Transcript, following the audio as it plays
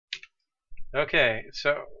Okay,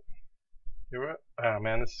 so oh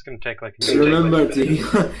man, this is gonna take like. Just remember to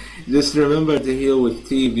heal, just remember to heal with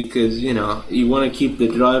T, because you know you want to keep the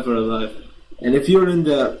driver alive. And if you're in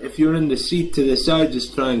the seat to the side,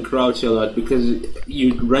 just try and crouch a lot, because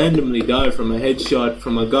you randomly die from a headshot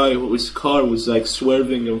from a guy whose car was like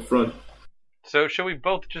swerving in front. So should we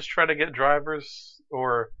both just try to get drivers,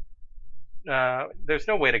 or there's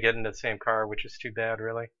no way to get into the same car, which is too bad,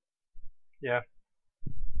 really. Yeah.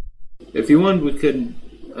 If you want, we could.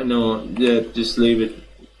 No, yeah, just leave it.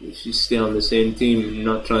 If you stay on the same team and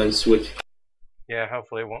not try and switch. Yeah,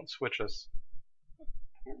 hopefully it won't switch us.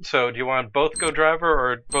 So, do you want both go driver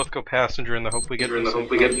or both go passenger in the hope we get in the same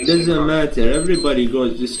car? Doesn't matter. Everybody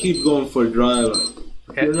goes. Just keep going for driver.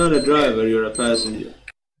 Okay. If you're not a driver, you're a passenger.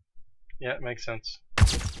 Yeah, it makes sense.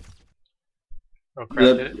 Oh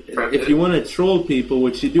crap! If you want to troll people,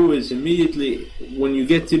 what you do is immediately when you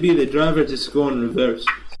get to be the driver, just go in reverse.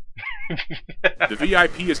 The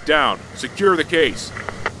VIP is down. Secure the case.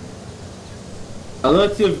 A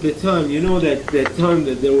lot of the time, you know that time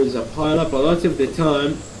that there was a pile-up, a lot of the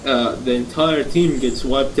time, the entire team gets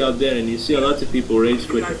wiped out there, and you see a lot of people rage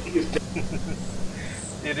quit.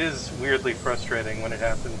 It is weirdly frustrating when it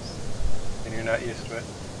happens, and you're not used to it.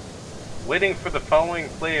 Waiting for the following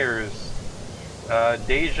players.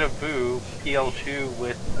 Deja Vu, PL2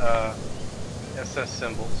 with SS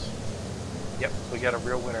symbols. Yep, we got a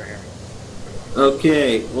real winner here.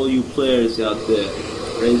 Okay, all you players out there,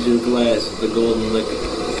 raise your glass at the golden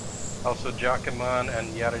liquor. Also, Jacquemin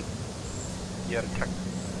and Yada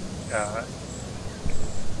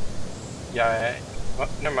oh,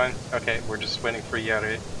 never mind. Okay, we're just waiting for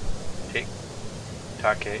Yada Take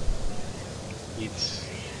eats.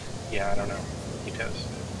 Yeah, I don't know. Eatos.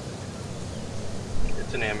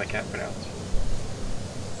 It's a name I can't pronounce.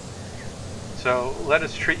 So let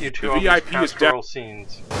us treat you to all these pastoral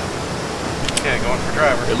scenes. Okay, going for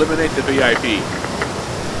driver. Eliminate the VIP.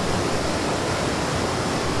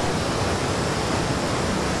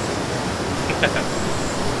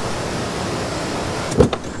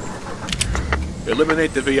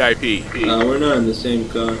 Eliminate the VIP. We're not in the same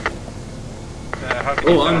car.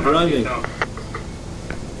 Oh, I'm driving.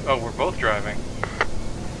 Oh, we're both driving.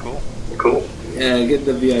 Cool. Cool. Yeah, get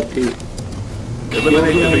the VIP.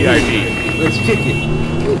 Eliminate the VIP. Let's kick it.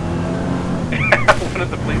 One of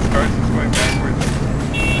the police cars is going backwards.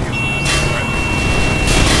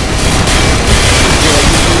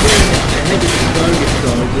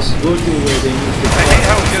 Just go to where they need to. I hate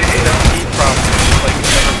how good they don't need problems, like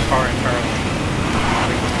another car entirely.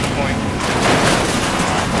 Like, what's the point?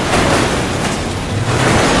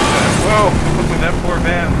 Whoa! Look at that poor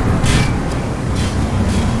van.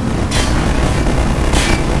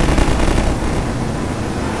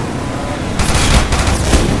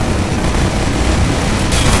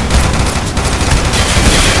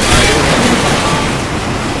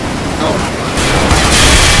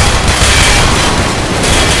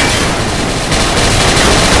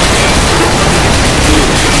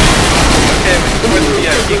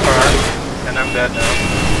 Car, and I'm dead now.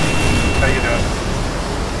 How you doing?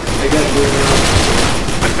 I got good.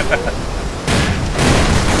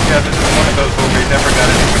 Yeah, this is one of those where we never got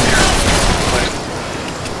anyone here.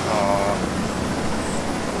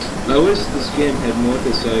 I wish this game had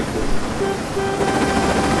motorcycles.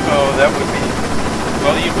 Oh, that would be...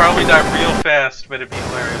 Well, you'd probably die real fast, but it'd be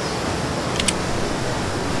hilarious.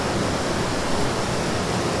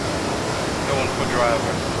 Going for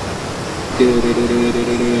driver.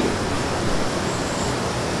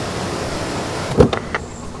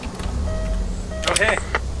 Okay,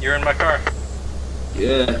 you're in my car.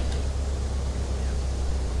 Yeah.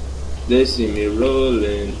 They see me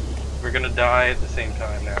rolling. We're gonna die at the same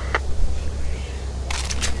time now.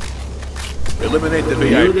 Eliminate the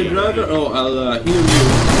VIP. You're the driver? Oh, I'll heal you.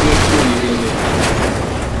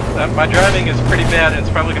 My driving is pretty bad, and it's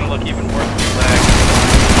probably gonna look even worse with lag.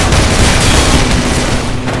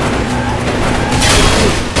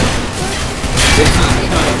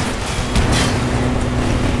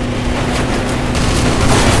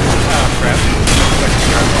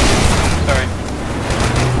 Sorry.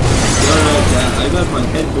 I got my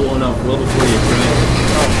head blown up well before you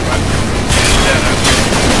crashed. Oh, right. Yeah.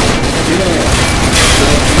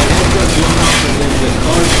 Like my head got blown up and then the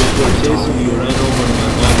cars that were chasing me ran over my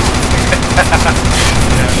body.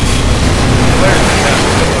 Yeah.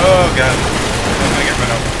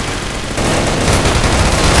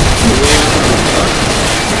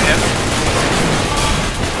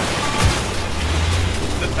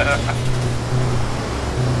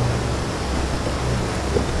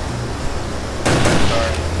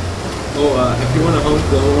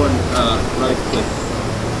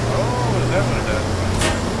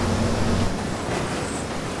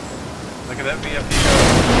 at that VFD go.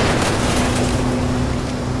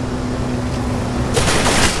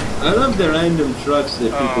 I love the random trucks that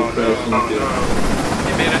people crash into.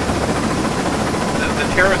 You made it. The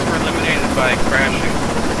terrorists were eliminated by crashing.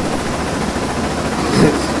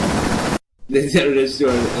 The terrorists were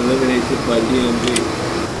eliminated by DMV.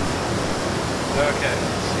 Okay,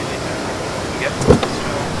 let's see. Yep.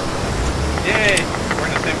 Yay! We're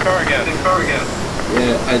in the same car again.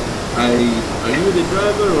 Yeah, are you the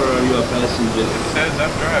driver or are you a passenger? It says I'm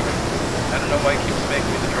driving. I don't know why it keeps making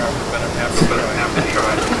me the driver, but I'm happy to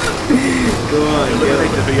try. Go on,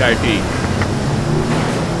 Eliminate the VIP.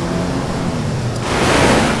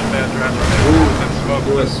 Bad driver.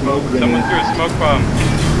 Ooh, a smoke grenade. Someone threw a smoke bomb.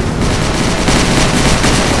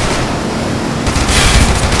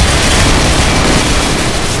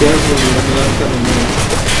 Careful, you're not coming in.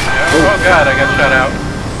 Oh god, I got shot out.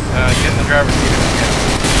 Get in the driver's seat again.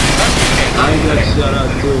 I got shot out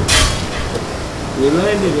too. We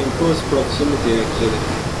landed in close proximity actually.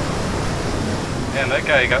 Man, that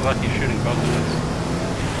guy got lucky shooting both of us.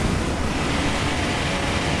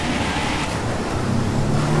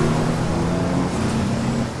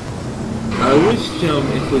 I wish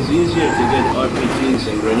it was easier to get RPGs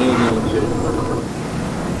and grenade launcher.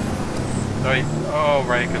 Oh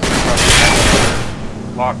right, because they're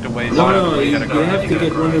probably locked away. No, you have to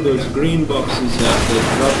get one of those green boxes that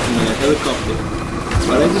drop in a helicopter.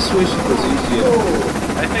 But I just wish it was easier.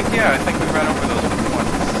 I think we ran over those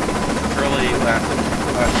once. Early last year.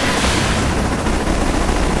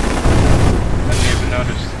 I didn't even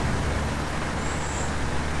notice.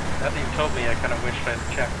 Now that you told me, I kind of wished I'd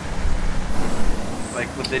checked.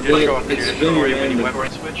 Like, would they just show up in your story when you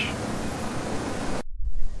weapon switch?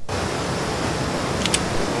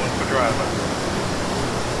 Going for driver.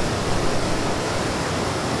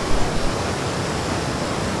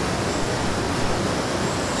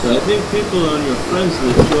 So I think people on your friends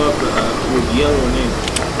list show up with yellow names.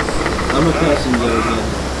 I'm a passenger again.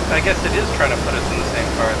 I guess it is trying to put us in the same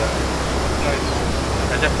car though. That's nice.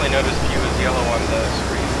 I definitely noticed you as yellow on the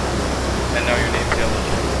screen. And now your name's yellow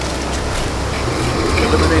too.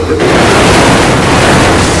 Eliminate the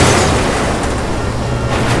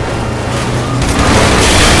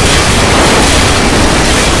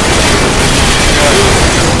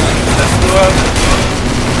That blew up.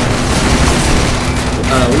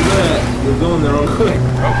 We're going the wrong way.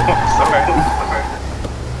 Oh, sorry.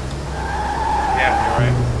 Yeah, you're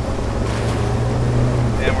right.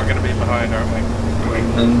 And we're gonna be behind, aren't we?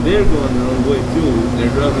 And they're going the wrong way too.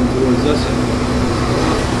 They're driving towards us.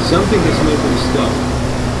 Something has made them stop.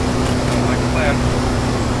 Sounds like a plan.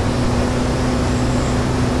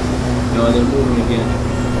 No, they're moving again.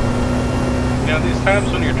 You know, these times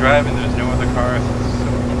when you're driving, there's no other cars. It's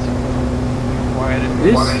so easy. Quiet.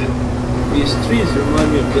 These trees remind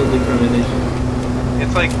me of Deadly Premonition.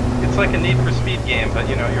 It's like a Need for Speed game, but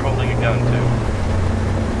you know, you're holding a gun too.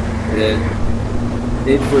 Yeah.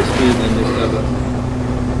 Need for Speed undercover.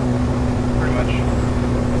 Pretty much.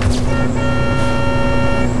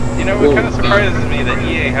 You know, it kind of surprises me that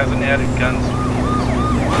EA hasn't added guns for these.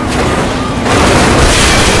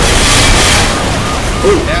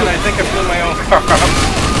 And I think I blew my own car up.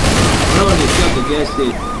 No, they shot the gas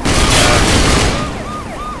station.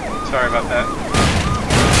 Sorry about that.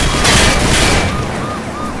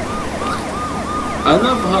 I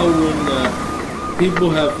love how when people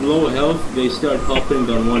have low health, they start hopping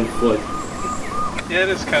on one foot. Yeah,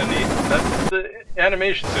 it is kind of neat. The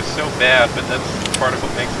animations are so bad, but that's part of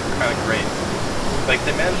what makes it kind of great. Like,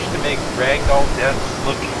 they managed to make ragdoll deaths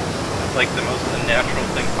look like the most unnatural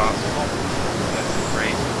thing possible. That's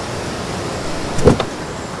great.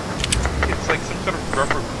 It's like some sort of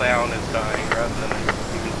rubber clown is dying rather than a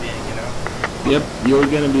human being, you know? Yep, you're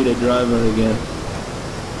gonna be the driver again.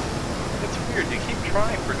 It's weird, you keep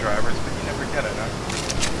trying for drivers, but you never get it, huh?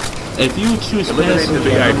 If you choose Eliminate the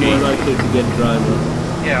passenger, I'm VIP. more likely to get driver.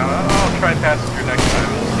 Yeah, I'll try passenger next time.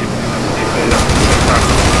 We'll see if we can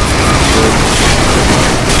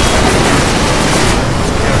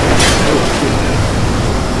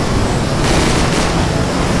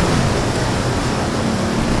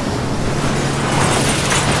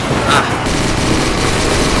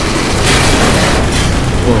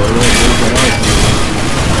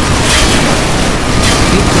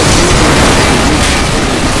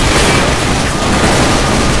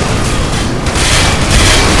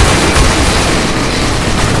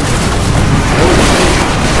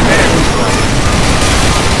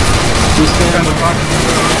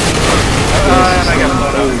and I got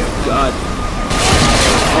blown up. Oh god.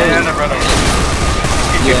 And I run over.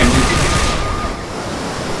 Yeah.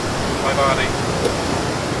 My body.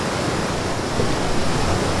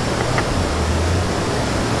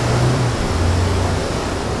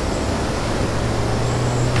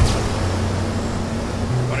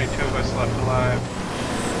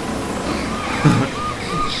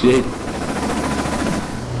 shit.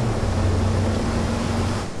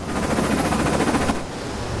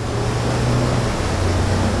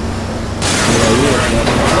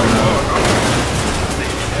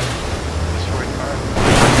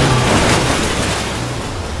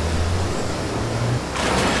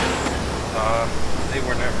 They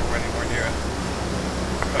were never anywhere near it.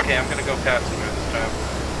 Okay, I'm gonna go passenger this time.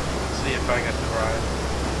 Let's see if I get to ride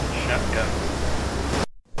shotgun.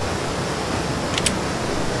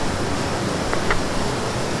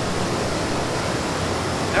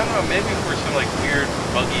 I don't know, maybe for some like weird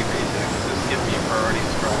buggy reason, this gives me priority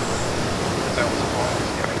drive. Because that was all I was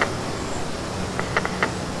getting.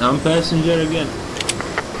 I'm passenger again.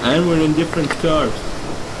 And we're in different cars.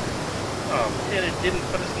 Oh, and it didn't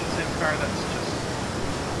put us in the same car, that's just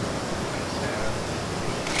kind of sad.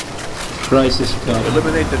 Crisis car.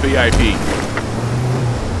 Eliminate the VIP. I'm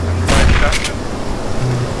gonna ride shotgun.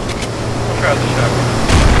 I'll try the shotgun.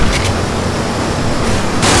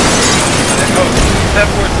 Oh, that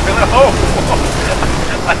force is gonna. Oh!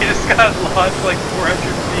 I just got launched like 400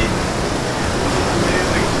 feet.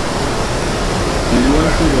 Amazing. Did you want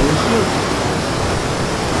to go shoot?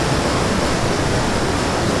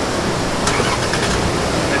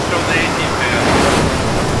 I stole the 18 fan.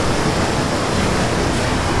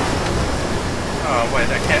 Oh, wait,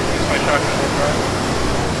 I can't use my shotgun to drive?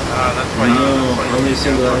 That's why No, only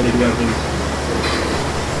single-handed weapons.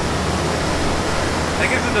 I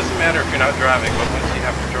guess it doesn't matter if you're not driving, but once you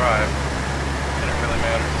have to drive, then it really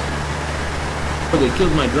matters. Oh, they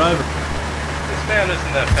killed my driver. This van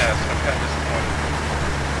isn't that fast, I'm kind of disappointed.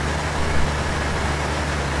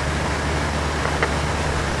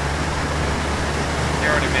 They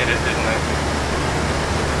already made it, didn't they?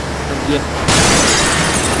 Yeah.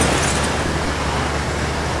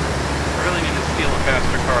 I really need to steal a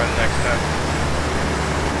faster car the next time.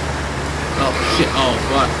 Oh shit, oh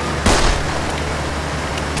what?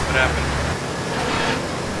 What happened?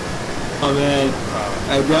 Oh man,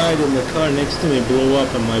 I died and the car next to me blew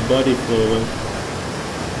up and my body flew away.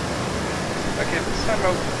 Okay, this time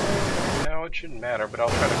no, it shouldn't matter, but I'll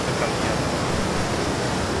try to click on the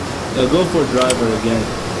other. Go for driver again.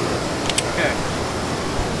 Okay.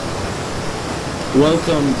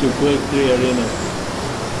 Welcome to Quake 3 Arena.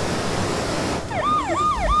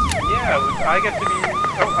 Yeah, I get to be.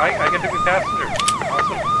 Oh, I get to be passenger.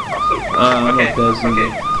 Awesome. I'm Okay. a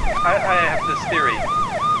passenger. Okay. I have this theory.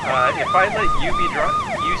 If I let you be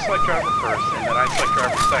you select driver first, and then I select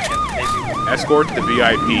driver second, maybe. Escort the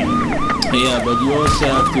VIP. Yeah, but you also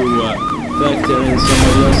have to factor in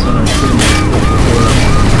somebody else on our team.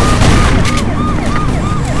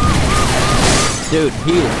 Dude,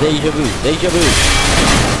 heal, deja vu, heal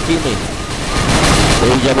me.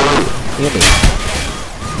 Deja vu, heal me.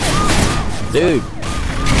 Dude.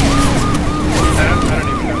 I don't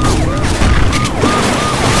even know.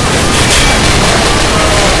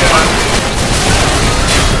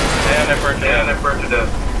 And I burned to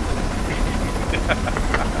death.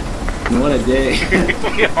 What a day.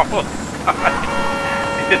 We almost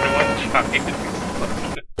died in one giant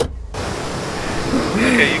explosion.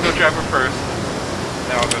 Okay, you go driver first.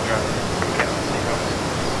 Now I'll go driver. Okay, let's see how this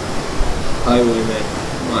goes. Highwayman,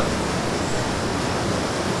 come on.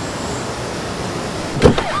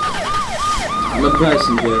 I'm a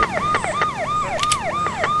passenger.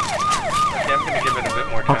 Okay, I'm gonna give it a bit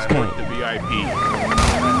more time. Okay. The VIP.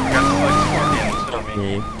 I got to select Scorpion instead of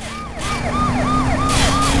me.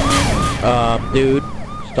 Dude,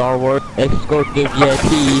 Star Wars, escort the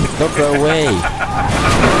VIP, don't go away.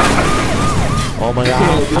 Oh my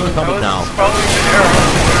god, I'm coming now. Following the arrow.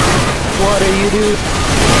 What are you doing?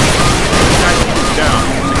 Down.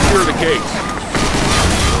 Secure the case.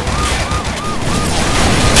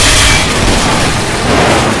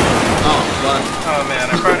 Oh, fuck. Oh man,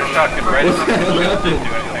 I fired a shotgun right at the didn't do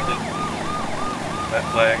anything. That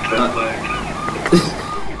flag.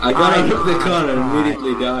 I got out of the car and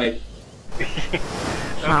immediately died.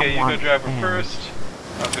 Okay, you go driver first.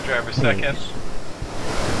 I'll go driver second. Let's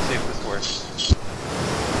see if this works.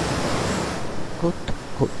 Gut.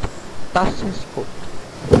 Das ist gut.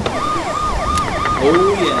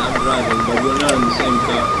 Oh yeah, I'm driving, but we're not in the same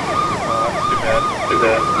car. Oh, that's too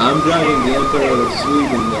bad. I'm driving the Emperor of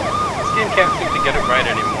Sweden though. This game can't seem to get it right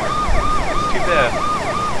anymore. It's too bad.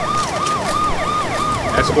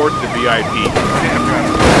 Escort the VIP. Okay, I'm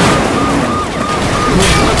driving.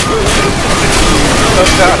 Oh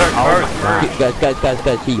god, our car is merged. Guys,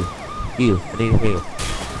 heal. I need heal.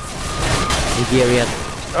 Nigerian.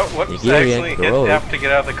 Oh, whoops, I Nigerian, actually hit F to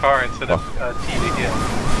get out of the car instead of T to get.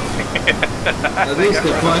 At least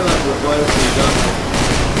the pilot requires me done.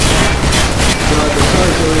 So the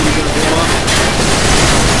car's already gonna go off.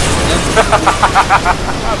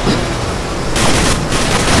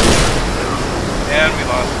 And we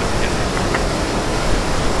lost the beginning.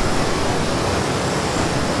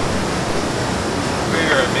 We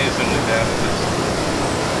are amazingly bad at this.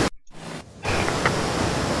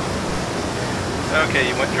 Okay,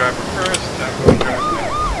 you went driver first, I'm going driver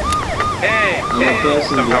now. Hey!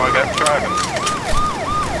 Somehow I got driving.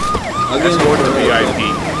 Escort the VIP.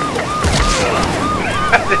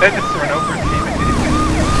 Did I just run over TV?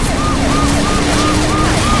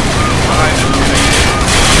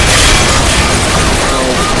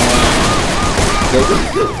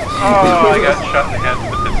 Oh, I got shot in the head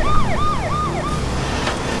with a pistol.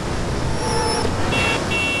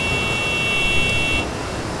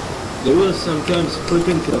 They will sometimes clip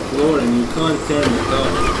into the floor and you can't turn the car.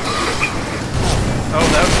 Oh,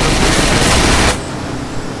 that was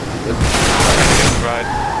good ride.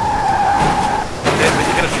 Okay, but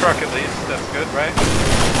you hit a truck at least. That's good, right?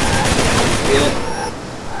 Yeah.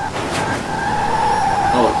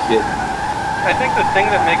 Oh shit. I think the thing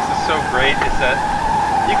that makes this so great is that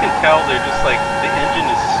you can tell they're just like, the engine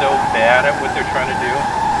is so bad at what they're trying to do,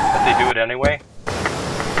 but they do it anyway.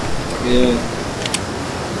 Yeah.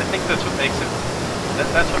 I think that's what makes it.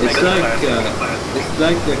 That's what makes It's like it it's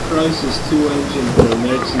like the Crisis 2 engine for the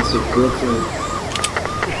Merchants of Brooklyn.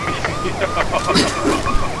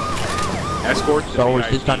 Escort the So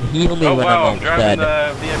VIP. just don't heal me Oh when wow, I'm I'm driving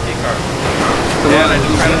dead. the VIP car. Come Yeah, on, I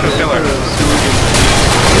just you ran got into a the pillar. Emperor of Sweden.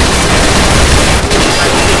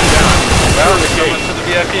 Well, we're going to the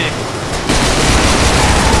VIP.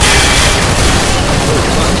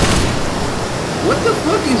 What the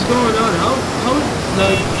fuck is going on? How,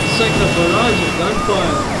 like, it's like a barrage of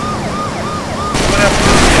gunfire. What happened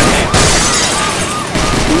to the VIP?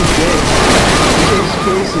 Who's dead? These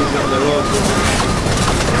cases on the road.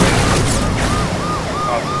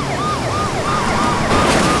 Awesome.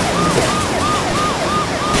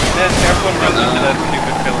 Then everyone runs into that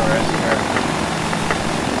stupid pillar, I swear.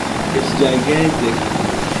 It's gigantic.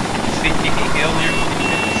 See, heal your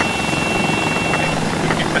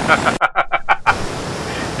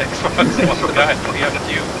Xbox wants to die, we have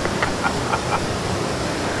you.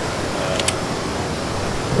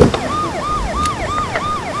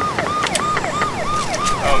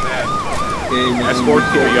 Oh man. Hey, man, Escort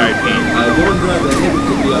the VIP. I won't drive ahead of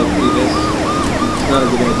the VIP. That's not a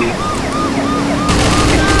good idea.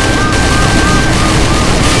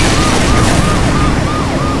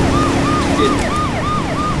 Shit.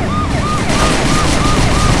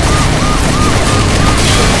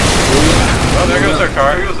 Oh, there goes our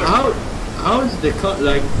car. How is the car,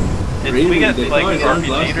 like, Did really, we get the like cars aren't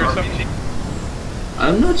RPG'd or blasted? something?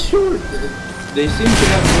 I'm not sure. They seem to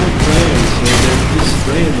have more players, so they're just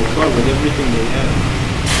spraying the car with everything they have.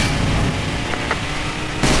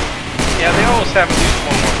 Yeah, they always have at least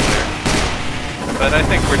one more player. But I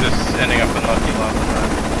think we're just ending up in lucky lots of that.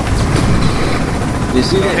 You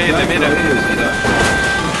see that Okay, they guy made it. right here?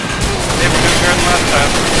 They were doing better than last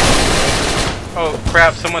time. Oh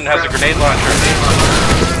crap, someone has a grenade launcher.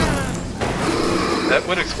 That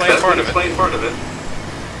would explain part of it.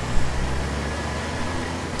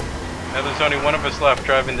 Now there's only one of us left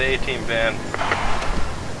driving the A-Team van.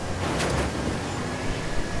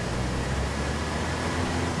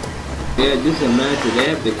 Yeah, it doesn't matter. They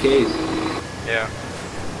have the case. Yeah.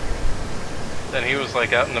 Then he was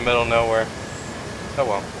like out in the middle of nowhere. Oh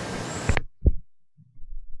well.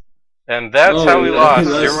 And that's how we lost,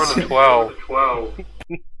 0-12.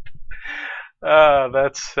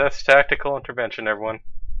 That's Tactical Intervention, everyone.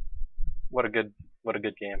 What a good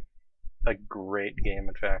game. A great game,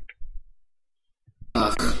 in fact.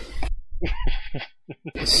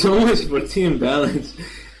 So much for team balance.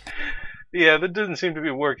 Yeah, that doesn't seem to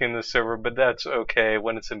be working this server, but that's okay.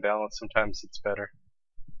 When it's imbalanced, sometimes it's better.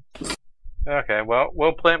 Okay, well,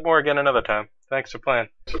 we'll play it more again another time. Thanks for playing.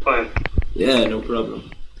 Yeah, no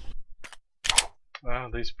problem. Oh,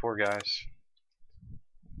 these poor guys.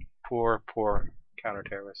 Poor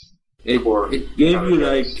counter-terrorists. It gave you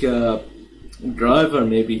like driver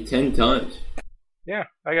maybe 10 times. Yeah,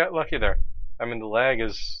 I got lucky there. I mean, the lag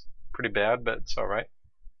is pretty bad, but it's alright.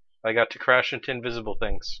 I got to crash into invisible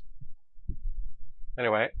things.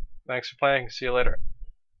 Anyway, thanks for playing. See you later.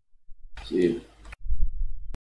 See you.